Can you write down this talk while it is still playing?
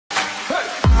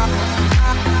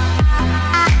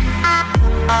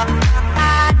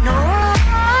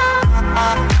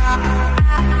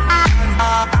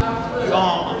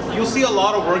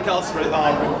of workouts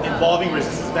involving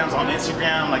resistance bands on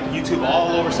Instagram, like YouTube,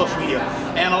 all over social media,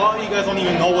 and a lot of you guys don't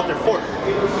even know what they're for.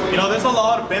 You know, there's a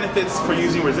lot of benefits for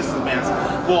using resistance bands.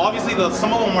 Well, obviously,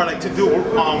 some of them are like to do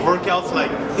workouts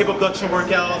like hip abduction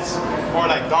workouts or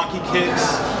like donkey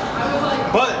kicks.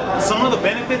 But some of the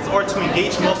benefits are to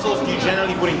engage muscles you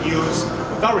generally wouldn't use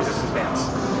without resistance bands.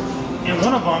 And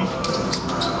one of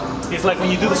them is like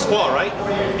when you do the squat, right?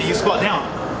 And you squat down.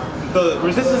 The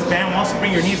resistance band wants to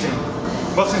bring your knees in.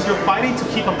 But since you're fighting to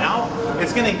keep them out,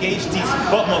 it's going to engage these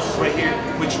butt muscles right here,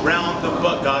 which round the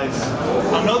butt, guys.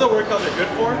 Another workout they're good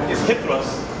for is hip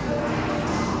thrusts.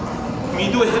 When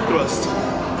you do a hip thrust,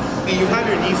 and you have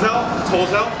your knees out,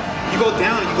 toes out, you go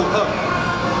down and you go up.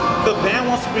 The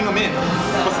band wants to bring them in,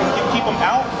 but since you keep them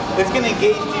out, it's going to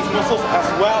engage these muscles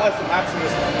as well as the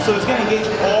maximus. So it's going to engage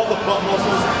all the butt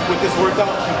muscles with this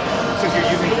workout since you're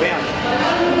using the band.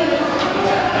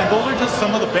 And those are just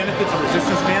some of the benefits of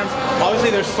resistance bands. Obviously,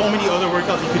 there's so many other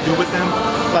workouts you could do with them,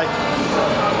 like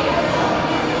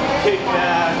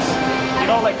kickbacks, you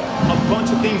know, like a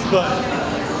bunch of things, but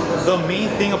the main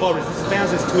thing about resistance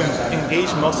bands is to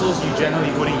engage muscles you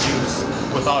generally wouldn't use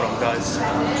without them, guys.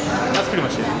 That's pretty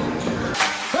much it.